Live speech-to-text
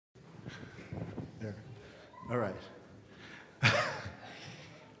All right.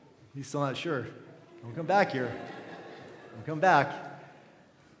 He's still not sure. Don't come back here. Don't come back.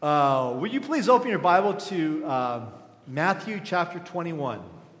 Would you please open your Bible to Matthew chapter 21?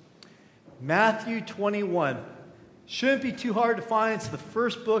 Matthew 21. Shouldn't be too hard to find. It's the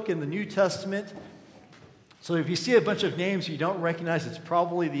first book in the New Testament. So if you see a bunch of names you don't recognize, it's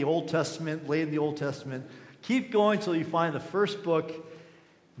probably the Old Testament, late in the Old Testament. Keep going until you find the first book,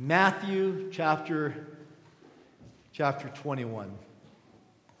 Matthew chapter 21.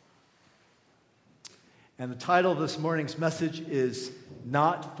 And the title of this morning's message is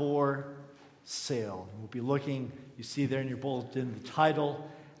Not for Sale. We'll be looking, you see there in your bulletin, the title,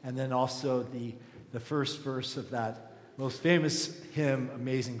 and then also the first verse of that most famous hymn,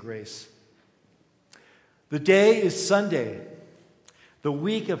 Amazing Grace. The day is Sunday, the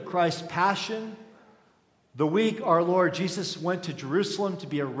week of Christ's Passion, the week our Lord Jesus went to Jerusalem to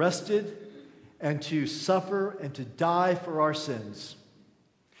be arrested and to suffer and to die for our sins.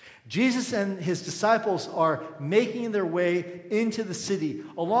 Jesus and his disciples are making their way into the city,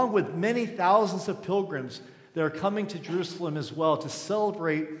 along with many thousands of pilgrims that are coming to Jerusalem as well to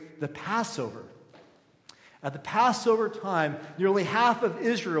celebrate the Passover. At the Passover time, nearly half of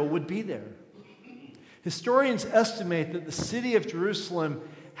Israel would be there. Historians estimate that the city of Jerusalem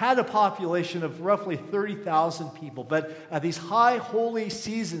had a population of roughly 30,000 people, but at these high holy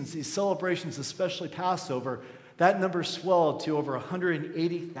seasons, these celebrations, especially Passover, that number swelled to over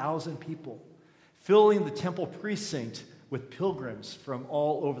 180,000 people, filling the temple precinct with pilgrims from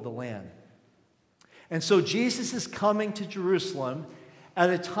all over the land. And so Jesus is coming to Jerusalem at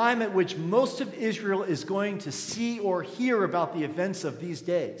a time at which most of Israel is going to see or hear about the events of these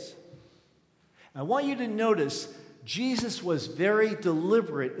days. I want you to notice Jesus was very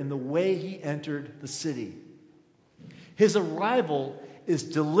deliberate in the way he entered the city. His arrival is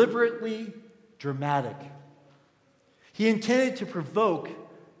deliberately dramatic. He intended to provoke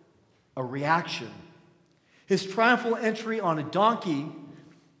a reaction. His triumphal entry on a donkey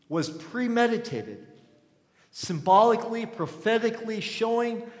was premeditated, symbolically, prophetically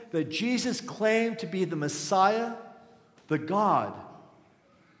showing that Jesus claimed to be the Messiah, the God,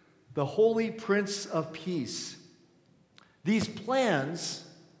 the Holy Prince of Peace. These plans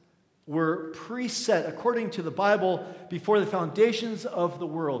were preset, according to the Bible, before the foundations of the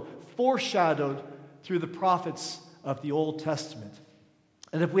world, foreshadowed through the prophets of the Old Testament.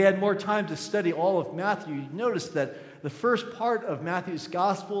 And if we had more time to study all of Matthew, you'd notice that the first part of Matthew's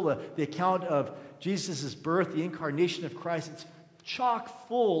gospel, the account of Jesus' birth, the incarnation of Christ, it's chock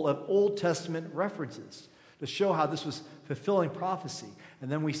full of Old Testament references to show how this was fulfilling prophecy.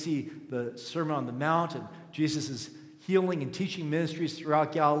 And then we see the Sermon on the Mount and Jesus' healing and teaching ministries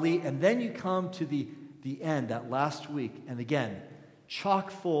throughout Galilee. And then you come to the end, that last week. And again,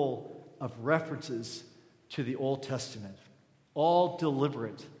 chock full of references to the Old Testament. All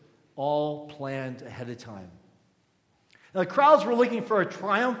deliberate, all planned ahead of time. Now, the crowds were looking for a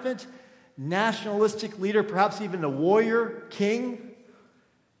triumphant, nationalistic leader, perhaps even a warrior king.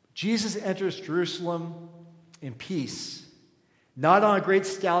 Jesus enters Jerusalem in peace, not on a great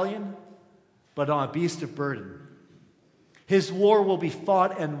stallion, but on a beast of burden. His war will be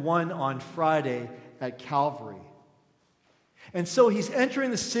fought and won on Friday at Calvary. And so he's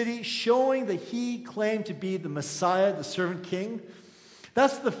entering the city, showing that he claimed to be the Messiah, the servant king.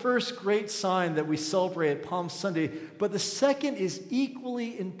 That's the first great sign that we celebrate at Palm Sunday. But the second is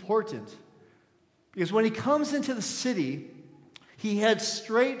equally important. Because when he comes into the city, he heads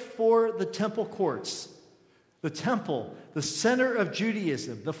straight for the temple courts. The temple, the center of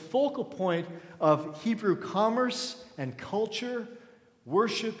Judaism, the focal point of Hebrew commerce and culture,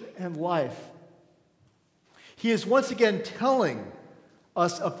 worship and life. He is once again telling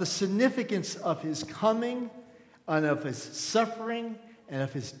us of the significance of his coming and of his suffering and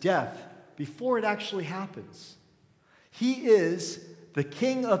of his death before it actually happens. He is the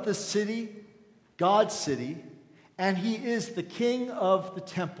king of the city, God's city, and he is the king of the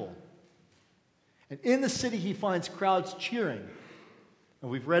temple. And in the city, he finds crowds cheering.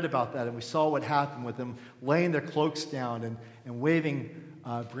 And we've read about that, and we saw what happened with them laying their cloaks down and waving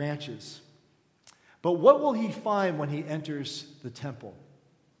branches. But what will he find when he enters the temple?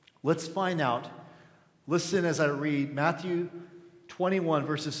 Let's find out. Listen as I read Matthew 21,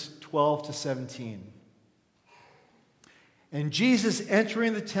 verses 12 to 17. And Jesus,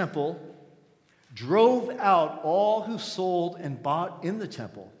 entering the temple, drove out all who sold and bought in the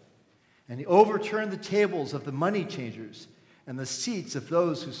temple. And he overturned the tables of the money changers and the seats of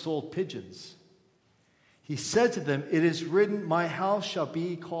those who sold pigeons. He said to them, "It is written, my house shall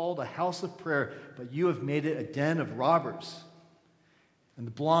be called a house of prayer, but you have made it a den of robbers." And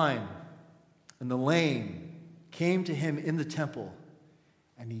the blind and the lame came to him in the temple,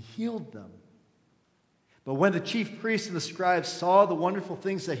 and he healed them. But when the chief priests and the scribes saw the wonderful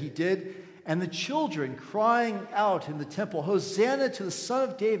things that he did, and the children crying out in the temple, "Hosanna to the Son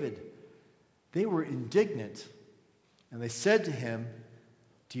of David," they were indignant. And they said to him,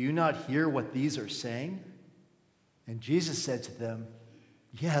 "Do you not hear what these are saying?" And Jesus said to them,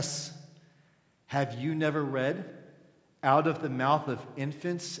 "Yes. Have you never read, 'Out of the mouth of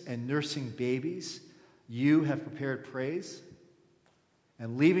infants and nursing babies, you have prepared praise'?"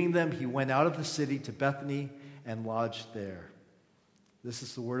 And leaving them, he went out of the city to Bethany and lodged there. This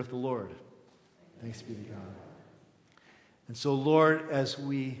is the word of the Lord. Thanks be to God. And so, Lord, as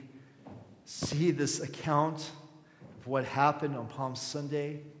we see this account of what happened on Palm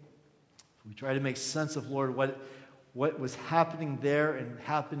Sunday, we try to make sense of, Lord, what was happening there and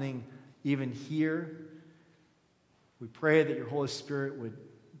happening even here. We pray that your Holy Spirit would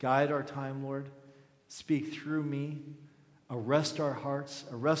guide our time, Lord. Speak through me. Arrest our hearts.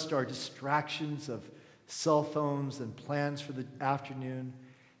 Arrest our distractions of cell phones and plans for the afternoon.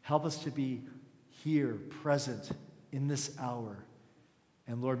 Help us to be here, present in this hour.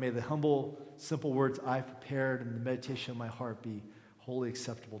 And Lord, may the humble, simple words I've prepared and the meditation of my heart be wholly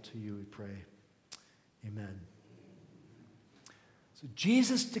acceptable to you, we pray. Amen. So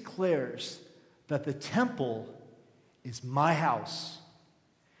Jesus declares that the temple is my house,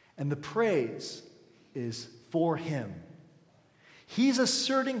 and the praise is for him. He's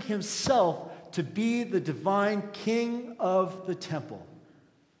asserting himself to be the divine king of the temple.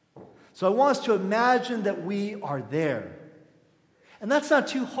 So I want us to imagine that we are there. And that's not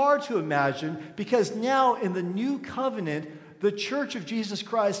too hard to imagine, because now in the new covenant, the church of Jesus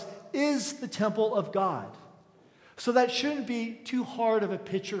Christ is the temple of God. So that shouldn't be too hard of a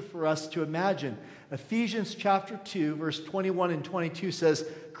picture for us to imagine. Ephesians chapter 2, verse 21 and 22 says,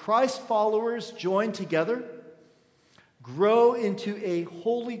 "Christ followers join together, grow into a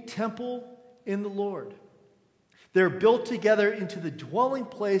holy temple in the Lord. They're built together into the dwelling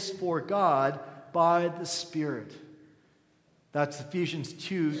place for God by the Spirit." That's Ephesians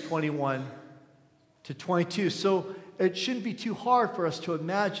 2, 21 to 22. So it shouldn't be too hard for us to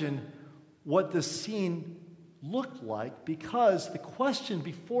imagine what this scene looked like, because the question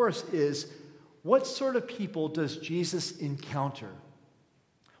before us is, what sort of people does Jesus encounter?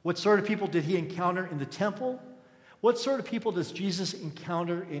 What sort of people did he encounter in the temple? What sort of people does Jesus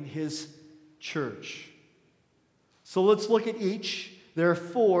encounter in his church? So let's look at each. There are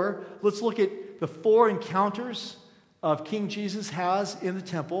four. Let's look at the four encounters of King Jesus has in the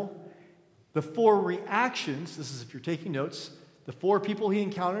temple. The four reactions, this is if you're taking notes, the four people he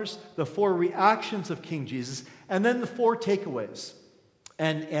encounters, the four reactions of King Jesus, and then the four takeaways.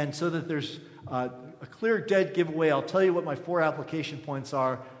 And so that there's a clear, dead giveaway, I'll tell you what my four application points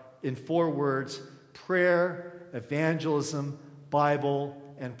are in 4 words: prayer, evangelism, Bible,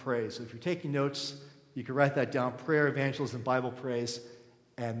 and praise. So if you're taking notes, you can write that down: prayer, evangelism, Bible, praise,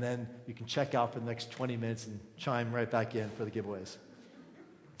 and then you can check out for the next 20 minutes and chime right back in for the giveaways.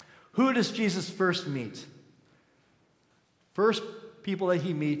 Who does Jesus first meet? First people that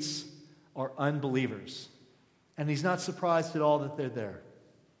he meets are unbelievers. And he's not surprised at all that they're there.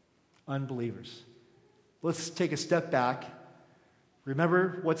 Unbelievers. Let's take a step back.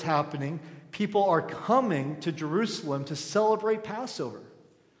 Remember what's happening. People are coming to Jerusalem to celebrate Passover,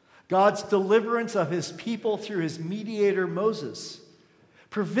 God's deliverance of his people through his mediator Moses.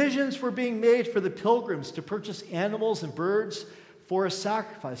 Provisions were being made for the pilgrims to purchase animals and birds for a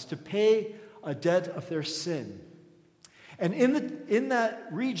sacrifice, to pay a debt of their sin. And in that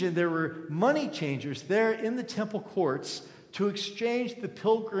region, there were money changers there in the temple courts to exchange the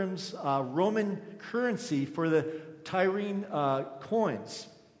pilgrims' Roman currency for the Tyrrhene coins,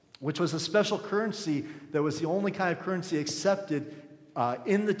 which was a special currency that was the only kind of currency accepted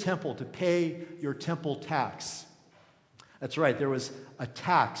in the temple to pay your temple tax. That's right, there was a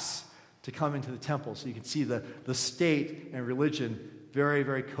tax to come into the temple. So you can see the state and religion very,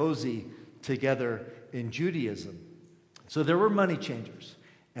 very cozy together in Judaism. So there were money changers,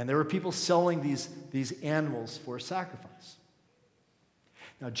 and there were people selling these animals for sacrifice.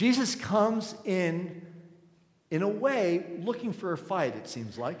 Now, Jesus comes in a way, looking for a fight, it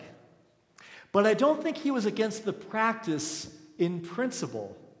seems like. But I don't think he was against the practice in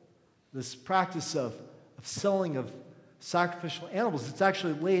principle, this practice of selling of sacrificial animals. It's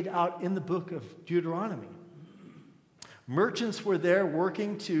actually laid out in the book of Deuteronomy. Merchants were there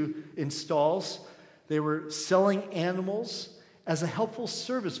working in stalls. They were selling animals as a helpful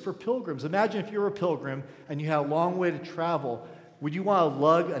service for pilgrims. Imagine if you were a pilgrim and you had a long way to travel. Would you want to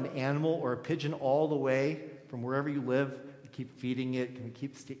lug an animal or a pigeon all the way from wherever you live keep feeding it? Can we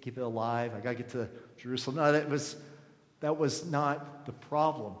keep it alive? I got to get to Jerusalem. No, that was not the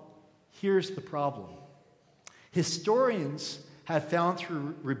problem. Here's the problem. Historians have found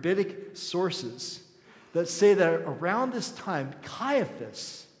through rabbinic sources that say that around this time,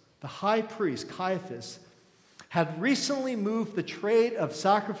 Caiaphas, the high priest, Caiaphas, had recently moved the trade of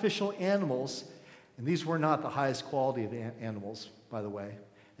sacrificial animals, and these were not the highest quality of animals, by the way,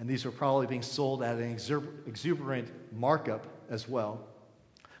 and these were probably being sold at an exuberant markup as well.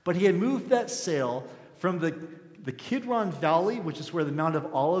 But he had moved that sale from the Kidron Valley, which is where the Mount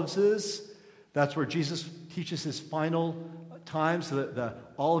of Olives is. That's where Jesus teaches his final times, the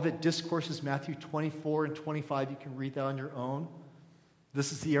Olivet Discourses, Matthew 24 and 25. You can read that on your own.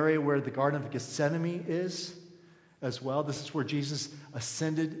 This is the area where the Garden of Gethsemane is as well. This is where Jesus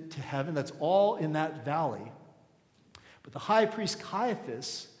ascended to heaven. That's all in that valley. But the high priest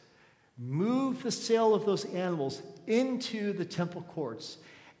Caiaphas moved the sale of those animals into the temple courts.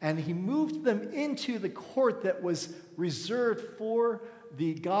 And he moved them into the court that was reserved for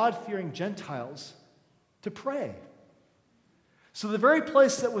the God-fearing Gentiles to pray. So the very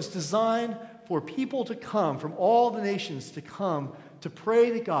place that was designed for people to come, from all the nations to come to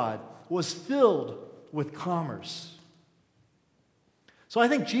pray to God, was filled with commerce. So I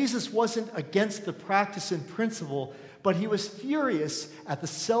think Jesus wasn't against the practice and principle, but he was furious at the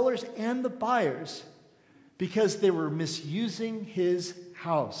sellers and the buyers because they were misusing his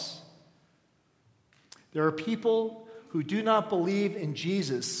house. There are people who do not believe in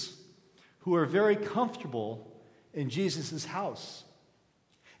Jesus who are very comfortable in Jesus' house.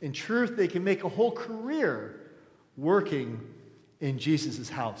 In truth, they can make a whole career working in Jesus'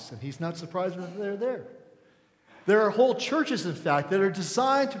 house, and he's not surprised that they're there. There are whole churches, in fact, that are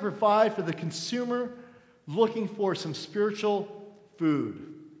designed to provide for the consumer looking for some spiritual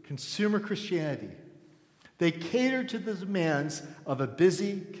food, consumer Christianity. They cater to the demands of a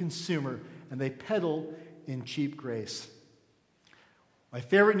busy consumer, and they peddle in cheap grace. My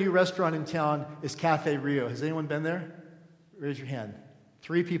favorite new restaurant in town is Cafe Rio. Has anyone been there? Raise your hand.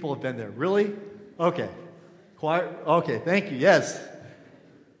 3 people have been there. Really? Okay. Quiet. Okay, thank you. Yes.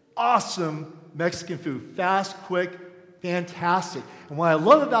 Awesome Mexican food. Fast, quick, fantastic. And what I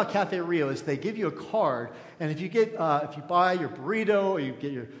love about Cafe Rio is they give you a card, and if you buy your burrito or you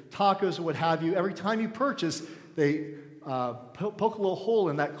get your tacos or what have you, every time you purchase, they poke a little hole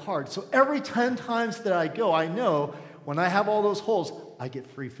in that card. So every 10 times that I go, I know when I have all those holes, I get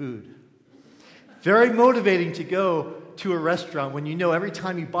free food. Very motivating to go to a restaurant when you know every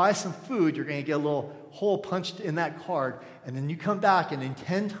time you buy some food, you're going to get a little hole punched in that card, and then you come back, and in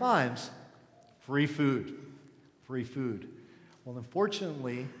 10 times, free food. Free food. Well,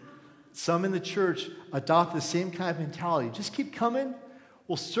 unfortunately, some in the church adopt the same kind of mentality. Just keep coming.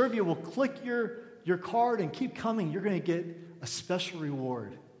 We'll serve you. We'll click your card and keep coming. You're going to get a special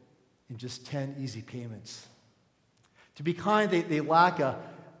reward in just 10 easy payments. To be kind, they lack a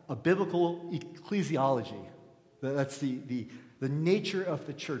biblical ecclesiology. That's the nature of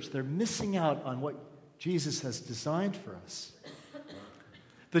the church. They're missing out on what Jesus has designed for us.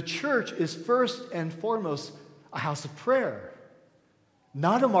 The church is first and foremost a house of prayer,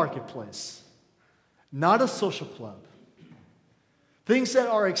 not a marketplace, not a social club. Things that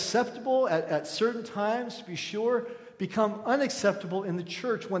are acceptable at certain times, to be sure, become unacceptable in the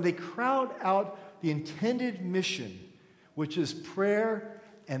church when they crowd out the intended mission, which is prayer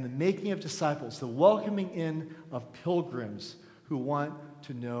and the making of disciples, the welcoming in of pilgrims who want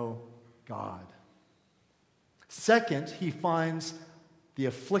to know God. Second, he finds the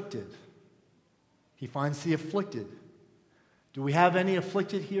afflicted. He finds the afflicted. Do we have any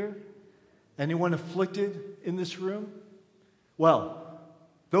afflicted here? Anyone afflicted in this room? Well,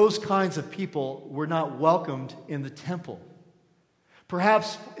 those kinds of people were not welcomed in the temple.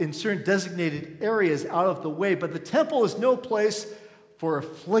 Perhaps in certain designated areas out of the way, but the temple is no place for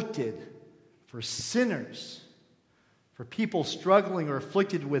afflicted, for sinners, for people struggling or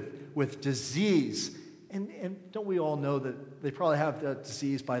afflicted with disease. And don't we all know that they probably have that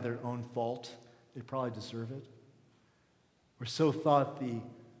disease by their own fault? They probably deserve it. Or so thought the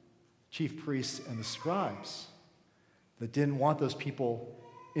chief priests and the scribes that didn't want those people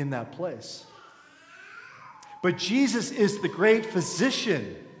in that place. But Jesus is the great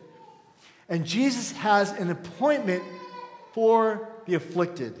physician. And Jesus has an appointment for the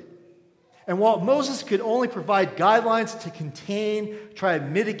afflicted. And while Moses could only provide guidelines to contain, try to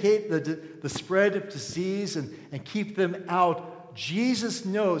mitigate the spread of disease and keep them out, Jesus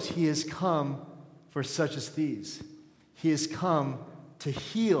knows he has come for such as these. He has come to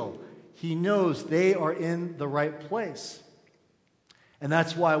heal. He knows they are in the right place. And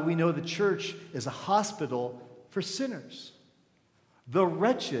that's why we know the church is a hospital for sinners. the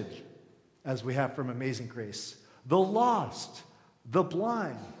wretched, as we have from Amazing Grace, the lost, the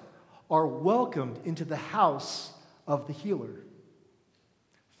blind, are welcomed into the house of the healer.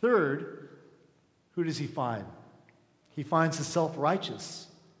 Third, who does he find? He finds the self-righteous.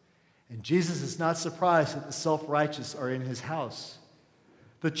 And Jesus is not surprised that the self-righteous are in his house.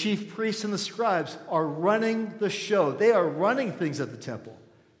 The chief priests and the scribes are running the show. They are running things at the temple.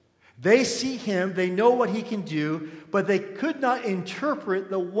 They see him, they know what he can do, but they could not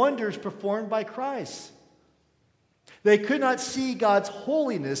interpret the wonders performed by Christ. They could not see God's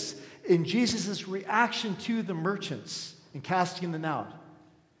holiness in Jesus' reaction to the merchants and casting them out.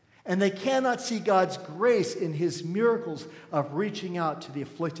 And they cannot see God's grace in his miracles of reaching out to the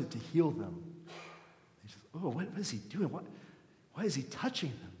afflicted to heal them. They say, oh, what is he doing? Why is he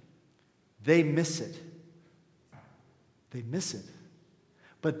touching them? They miss it. They miss it.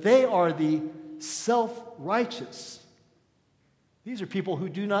 But they are the self-righteous. These are people who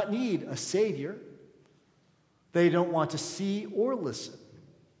do not need a Savior. They don't want to see or listen.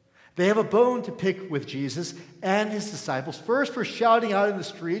 They have a bone to pick with Jesus and his disciples. First, for shouting out in the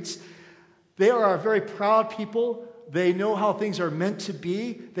streets. They are a very proud people. They know how things are meant to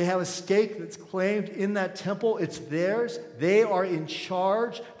be. They have a stake that's claimed in that temple. It's theirs. They are in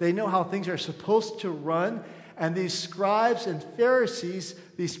charge. They know how things are supposed to run. And these scribes and Pharisees,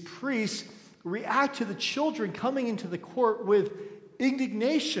 these priests, react to the children coming into the court with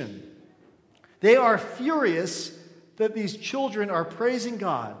indignation. They are furious that these children are praising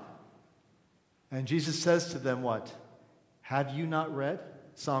God. And Jesus says to them what? Have you not read?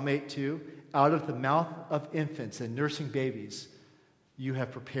 Psalm 8:2, out of the mouth of infants and nursing babies, you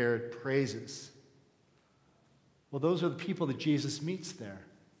have prepared praises. Well, those are the people that Jesus meets there.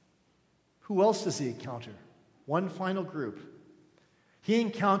 Who else does he encounter? One final group. He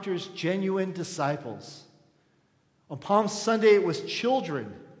encounters genuine disciples. On Palm Sunday, it was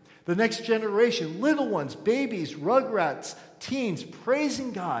children, the next generation, little ones, babies, rugrats, teens,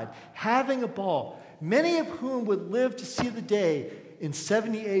 praising God, having a ball, many of whom would live to see the day in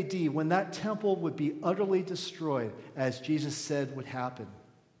 70 AD when that temple would be utterly destroyed, as Jesus said would happen.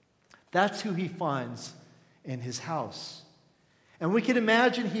 That's who he finds in his house. And we can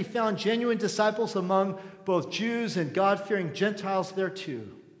imagine he found genuine disciples among both Jews and God-fearing Gentiles there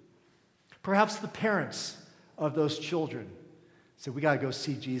too. Perhaps the parents of those children said, we got to go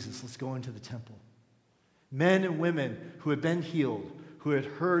see Jesus. Let's go into the temple. Men and women who had been healed, who had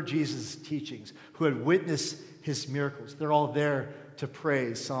heard Jesus' teachings, who had witnessed his miracles. They're all there to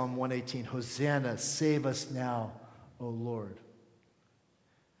praise Psalm 118. Hosanna, save us now, O Lord.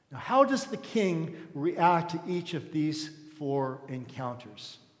 Now, how does the king react to each of these four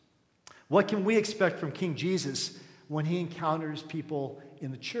encounters? What can we expect from King Jesus when he encounters people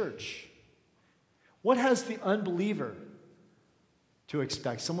in the church? What has the unbeliever to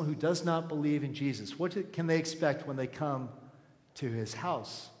expect? Someone who does not believe in Jesus. What can they expect when they come to his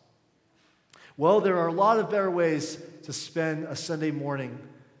house? Well, there are a lot of better ways to spend a Sunday morning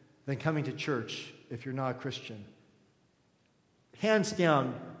than coming to church if you're not a Christian. Hands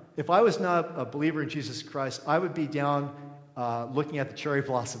down, if I was not a believer in Jesus Christ, I would be down looking at the cherry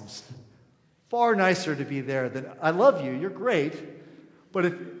blossoms. Far nicer to be there than, I love you, you're great, but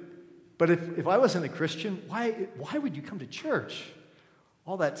if I wasn't a Christian, why would you come to church?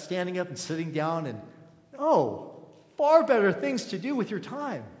 All that standing up and sitting down and, far better things to do with your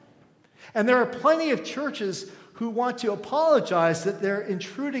time. And there are plenty of churches who want to apologize that they're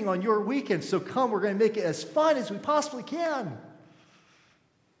intruding on your weekend, so come, we're going to make it as fun as we possibly can.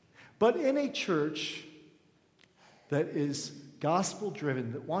 But in a church that is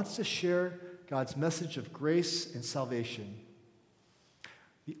gospel-driven, that wants to share God's message of grace and salvation,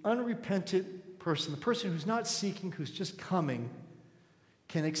 the unrepentant person, the person who's not seeking, who's just coming,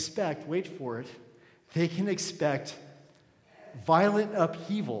 can expect, wait for it, they can expect violent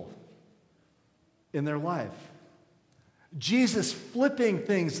upheaval in their life. Jesus flipping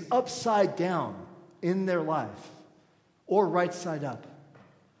things upside down in their life, or right side up.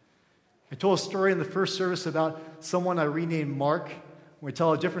 I told a story in the first service about someone I renamed Mark. We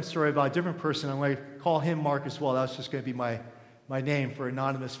tell a different story about a different person. I'm going to call him Mark as well. That's just going to be my name for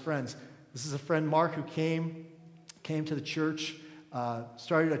anonymous friends. This is a friend, Mark, who came to the church,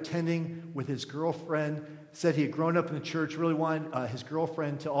 started attending with his girlfriend, said he had grown up in the church, really wanted his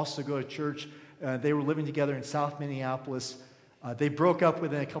girlfriend to also go to church. They were living together in South Minneapolis. They broke up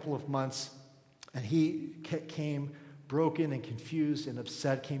within a couple of months, and he came broken and confused and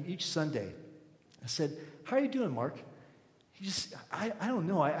upset, came each Sunday. I said, how are you doing, Mark? He just, I don't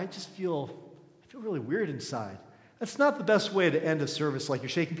know, I just feel really weird inside. That's not the best way to end a service, like you're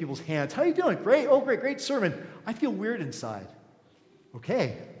shaking people's hands. How are you doing? Great. Oh, great sermon. I feel weird inside.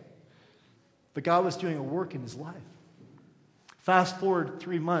 Okay. But God was doing a work in his life. Fast forward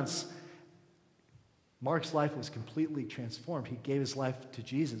 3 months, Mark's life was completely transformed. He gave his life to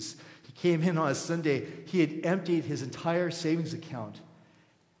Jesus. He came in on a Sunday. He had emptied his entire savings account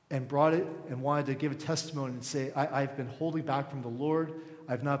and brought it and wanted to give a testimony and say, I've been holding back from the Lord.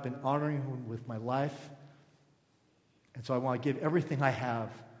 I've not been honoring him with my life. And so I want to give everything I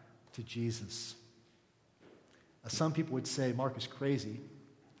have to Jesus. Some people would say Mark is crazy.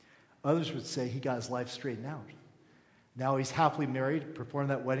 Others would say he got his life straightened out. Now he's happily married,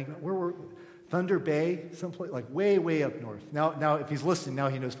 performed that wedding. Where were Thunder Bay, someplace like way, way up north. Now, if he's listening, now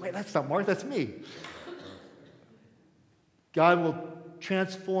he knows, wait, that's not Mark, that's me. God will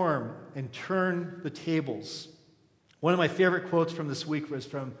transform and turn the tables. One of my favorite quotes from this week was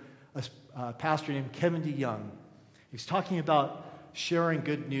from a pastor named Kevin DeYoung. He's talking about sharing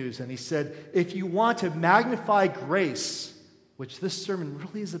good news, and he said, if you want to magnify grace, which this sermon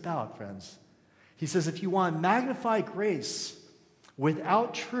really is about, friends, he says, if you want to magnify grace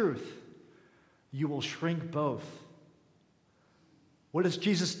without truth, you will shrink both. What does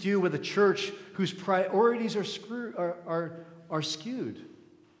Jesus do with a church whose priorities are skewed?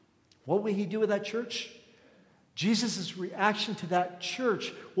 What will he do with that church? Jesus' reaction to that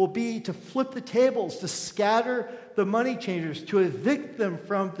church will be to flip the tables, to scatter the money changers, to evict them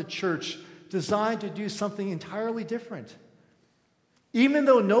from the church, designed to do something entirely different. Even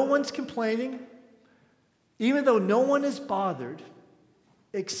though no one's complaining, even though no one is bothered,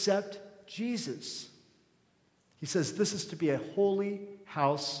 except Jesus. He says this is to be a holy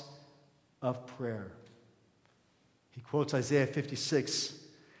house of prayer. He quotes Isaiah 56,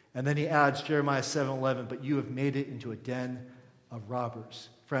 and then he adds Jeremiah 7:11, but you have made it into a den of robbers.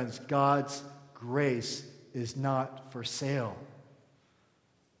 Friends, God's grace is not for sale.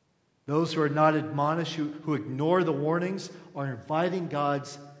 Those who are not admonished, who ignore the warnings, are inviting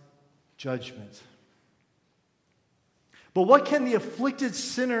God's judgment. But what can the afflicted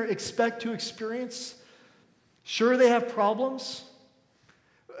sinner expect to experience? Sure, they have problems.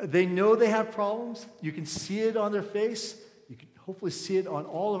 They know they have problems. You can see it on their face. You can hopefully see it on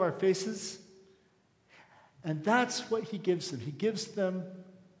all of our faces. And that's what he gives them. He gives them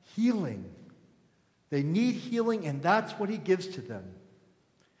healing. They need healing, and that's what he gives to them.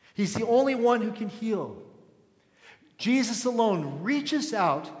 He's the only one who can heal. Jesus alone reaches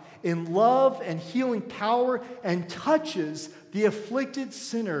out in love and healing power and touches the afflicted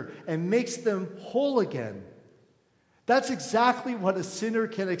sinner and makes them whole again. That's exactly what a sinner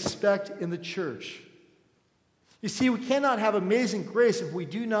can expect in the church. You see, we cannot have amazing grace if we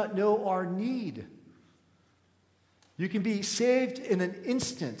do not know our need. You can be saved in an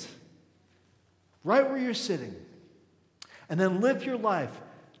instant, right where you're sitting, and then live your life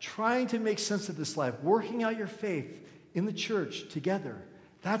trying to make sense of this life, working out your faith in the church together.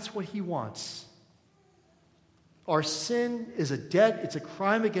 That's what he wants. Our sin is a debt. It's a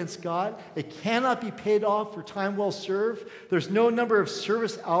crime against God. It cannot be paid off for time well served. There's no number of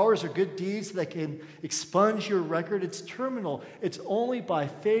service hours or good deeds that can expunge your record. It's terminal. It's only by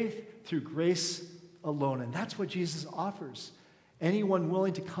faith through grace alone. And that's what Jesus offers. Anyone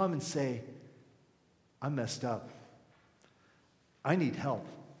willing to come and say, I'm messed up. I need help.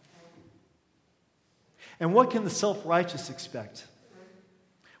 And what can the self-righteous expect?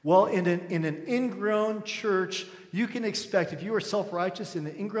 Well, in an ingrown church, you can expect, if you are self-righteous in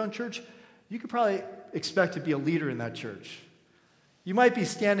an ingrown church, you could probably expect to be a leader in that church. You might be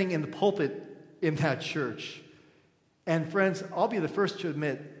standing in the pulpit in that church. And friends, I'll be the first to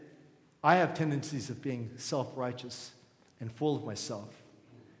admit, I have tendencies of being self-righteous and full of myself,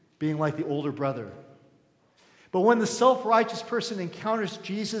 being like the older brother. But when the self-righteous person encounters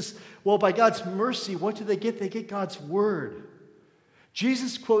Jesus, well, by God's mercy, what do they get? They get God's word.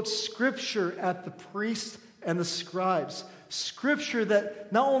 Jesus quotes Scripture at the priests and the scribes. Scripture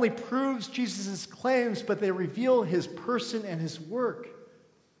that not only proves Jesus' claims, but they reveal his person and his work.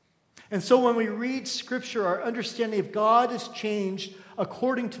 And so when we read Scripture, our understanding of God is changed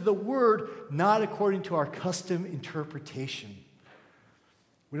according to the Word, not according to our custom interpretation.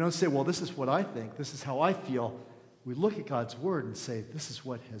 We don't say, well, this is what I think, this is how I feel. We look at God's Word and say, this is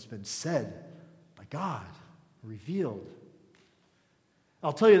what has been said by God, revealed.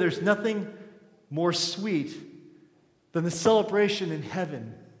 I'll tell you, there's nothing more sweet than the celebration in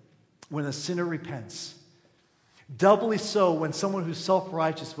heaven when a sinner repents. Doubly so when someone who's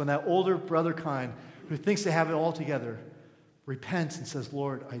self-righteous, when that older brother kind who thinks they have it all together, repents and says,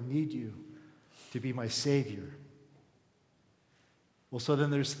 Lord, I need you to be my Savior. Well, so then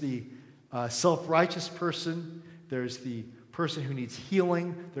there's the self-righteous person, there's the person who needs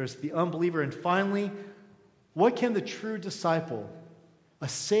healing, there's the unbeliever, and finally, what can the true disciple a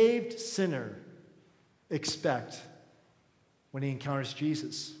saved sinner expect when he encounters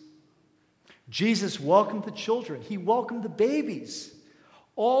Jesus? Jesus welcomed the children. He welcomed the babies.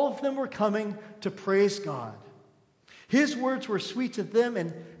 All of them were coming to praise God. His words were sweet to them,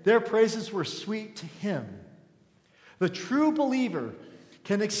 and their praises were sweet to him. The true believer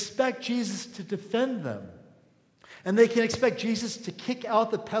can expect Jesus to defend them, and they can expect Jesus to kick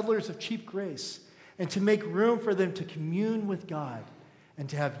out the peddlers of cheap grace and to make room for them to commune with God and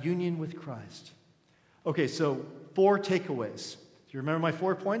to have union with Christ. Okay, so 4 takeaways. Do you remember my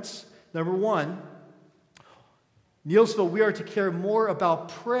 4 points? Number 1, Neilsville, we are to care more about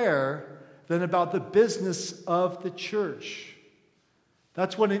prayer than about the business of the church.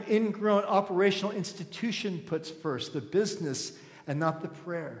 That's what an ingrown operational institution puts first, the business and not the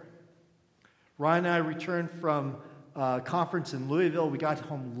prayer. Ryan and I returned from a conference in Louisville. We got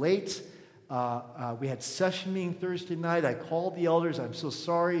home late. We had session meeting Thursday night. I called the elders. I'm so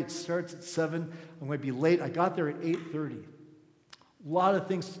sorry. It starts at 7. I'm going to be late. I got there at 8:30. A lot of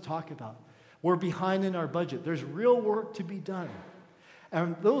things to talk about. We're behind in our budget. There's real work to be done.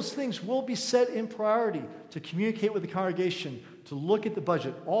 And those things will be set in priority to communicate with the congregation, to look at the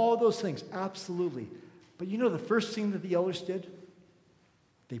budget, all those things, absolutely. But you know the first thing that the elders did?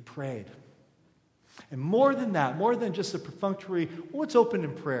 They prayed. And more than that, more than just a perfunctory, well, let's open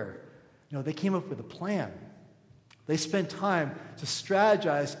in prayer. You know, they came up with a plan. They spent time to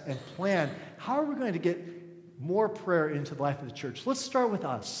strategize and plan. How are we going to get more prayer into the life of the church? Let's start with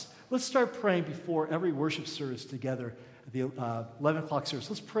us. Let's start praying before every worship service together at the 11 o'clock service.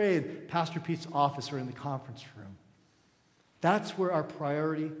 Let's pray in Pastor Pete's office or in the conference room. That's where our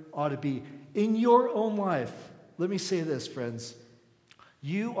priority ought to be. In your own life, let me say this, friends.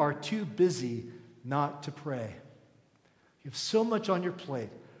 You are too busy not to pray. You have so much on your plate.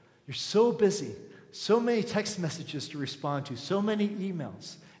 You're so busy. So many text messages to respond to. So many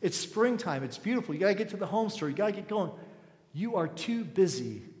emails. It's springtime. It's beautiful. You got to get to the home store. You got to get going. You are too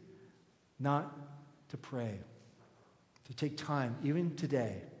busy not to pray. To take time, even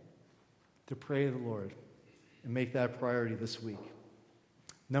today, to pray to the Lord and make that a priority this week.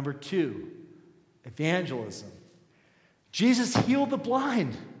 Number 2, evangelism. Jesus healed the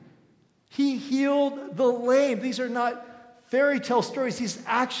blind. He healed the lame. These are not fairy tale stories. These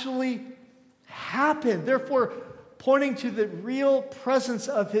actually happened. Therefore, pointing to the real presence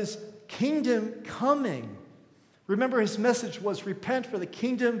of his kingdom coming. Remember, his message was, repent, for the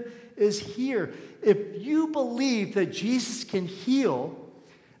kingdom is here. If you believe that Jesus can heal,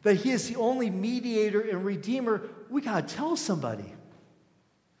 that he is the only mediator and redeemer, we got to tell somebody.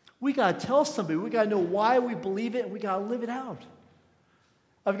 We got to tell somebody. We got to know why we believe it, and we got to live it out.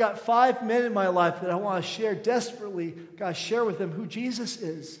 I've got 5 men in my life that I want to share desperately, got to share with them who Jesus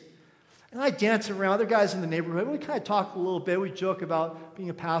is. And I dance around. They're guys in the neighborhood. We kind of talk a little bit. We joke about being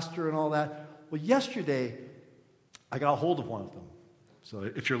a pastor and all that. Well, yesterday, I got a hold of one of them. So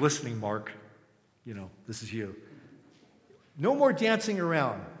if you're listening, Mark, you know, this is you. No more dancing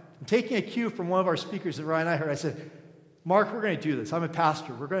around. I'm taking a cue from one of our speakers that Ryan and I heard. I said, Mark, we're going to do this. I'm a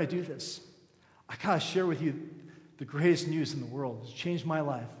pastor. We're going to do this. I got to share with you the greatest news in the world. It's changed my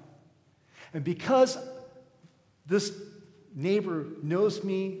life. And because this neighbor knows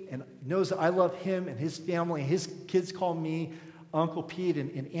me and knows that I love him and his family, and his kids call me Uncle Pete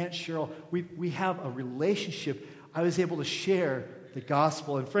and Aunt Cheryl, we have a relationship. I was able to share the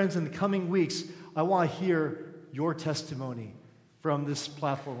gospel. And friends, in the coming weeks, I want to hear your testimony from this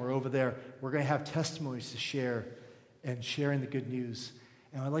platform or over there. We're going to have testimonies to share and sharing the good news.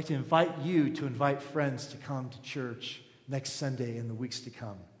 And I'd like to invite you to invite friends to come to church next Sunday and the weeks to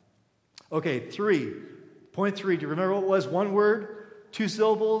come. Okay, 3. Point 3. Do you remember what it was? 1 word, 2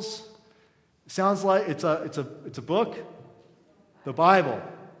 syllables. Sounds like it's a book. The Bible.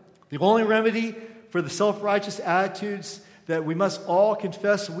 The only remedy for the self-righteous attitudes that we must all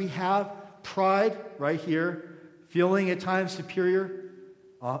confess we have. Pride, right here. Feeling at times superior.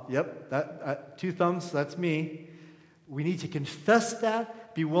 Yep, 2 thumbs, that's me. We need to confess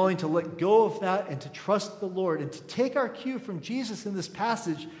that, be willing to let go of that, and to trust the Lord. And to take our cue from Jesus in this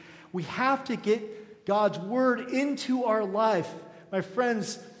passage, we have to get God's word into our life. My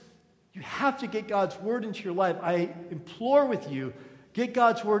friends, you have to get God's word into your life. I implore with you, get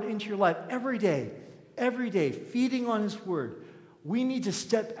God's word into your life every day, feeding on his word. We need to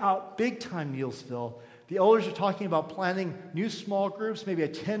step out big time, Neilsville. The elders are talking about planning new small groups, maybe a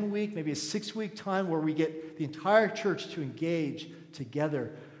 10-week, maybe a 6-week time where we get the entire church to engage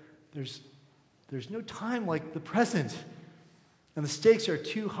together. There's no time like the present. And the stakes are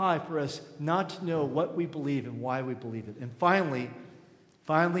too high for us not to know what we believe and why we believe it. And finally,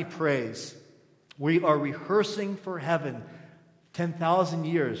 praise. We are rehearsing for heaven. 10,000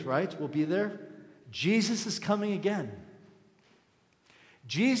 years, right? We'll be there. Jesus is coming again.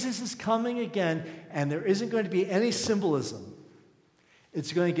 Jesus is coming again, and there isn't going to be any symbolism.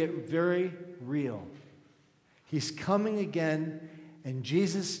 It's going to get very real. He's coming again, and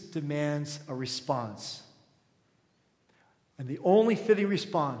Jesus demands a response. And the only fitting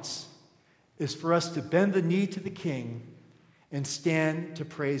response is for us to bend the knee to the King and stand to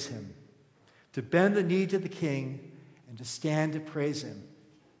praise him. To bend the knee to the King and to stand to praise him.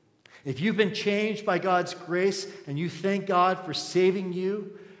 If you've been changed by God's grace and you thank God for saving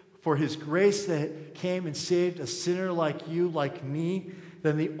you, for his grace that came and saved a sinner like you, like me,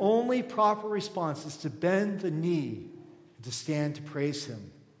 then the only proper response is to bend the knee and to stand to praise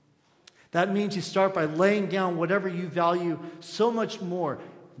him. That means you start by laying down whatever you value so much more.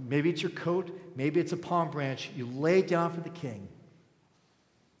 Maybe it's your coat, maybe it's a palm branch. You lay it down for the King.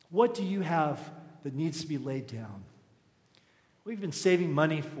 What do you have that needs to be laid down? We've been saving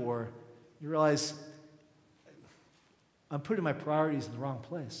money for, you realize, I'm putting my priorities in the wrong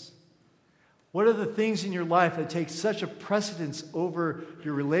place. What are the things in your life that take such a precedence over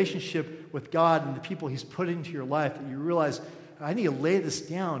your relationship with God and the people he's put into your life that you realize, I need to lay this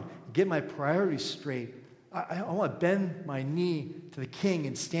down, get my priorities straight. I want to bend my knee to the King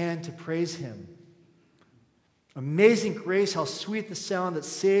and stand to praise him. Amazing grace, how sweet the sound that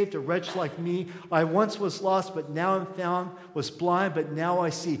saved a wretch like me. I once was lost, but now am found, was blind, but now I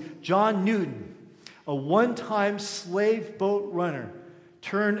see. John Newton, a one-time slave boat runner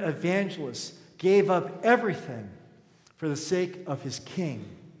turned evangelist, gave up everything for the sake of his King.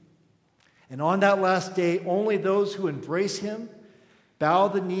 And on that last day, only those who embrace him, bow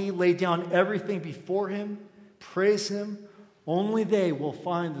the knee, lay down everything before him, praise him, only they will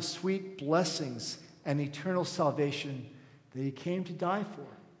find the sweet blessings and eternal salvation that he came to die for.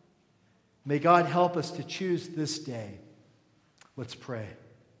 May God help us to choose this day. Let's pray.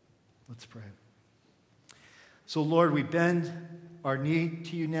 Let's pray. So, Lord, we bend our knee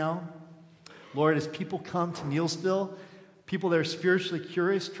to you now. Lord, as people come to Neilsville, people that are spiritually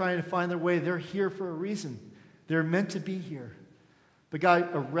curious, trying to find their way, they're here for a reason. They're meant to be here. But God,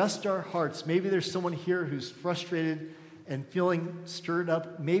 arrest our hearts. Maybe there's someone here who's frustrated and feeling stirred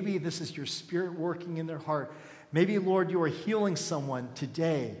up. Maybe this is your Spirit working in their heart. Maybe, Lord, you are healing someone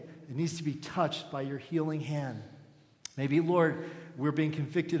today that needs to be touched by your healing hand. Maybe, Lord, we're being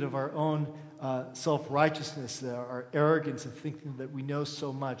convicted of our own self-righteousness, our arrogance of thinking that we know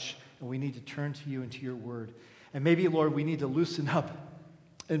so much, and we need to turn to you and to your word. And maybe, Lord, we need to loosen up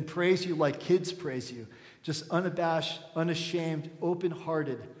and praise you like kids praise you. Just unabashed, unashamed,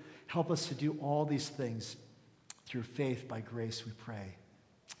 open-hearted. Help us to do all these things. Through faith, by grace, we pray.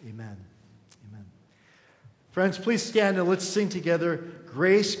 Amen. Amen. Friends, please stand and let's sing together,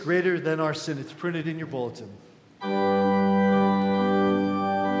 Grace Greater Than Our Sin. It's printed in your bulletin.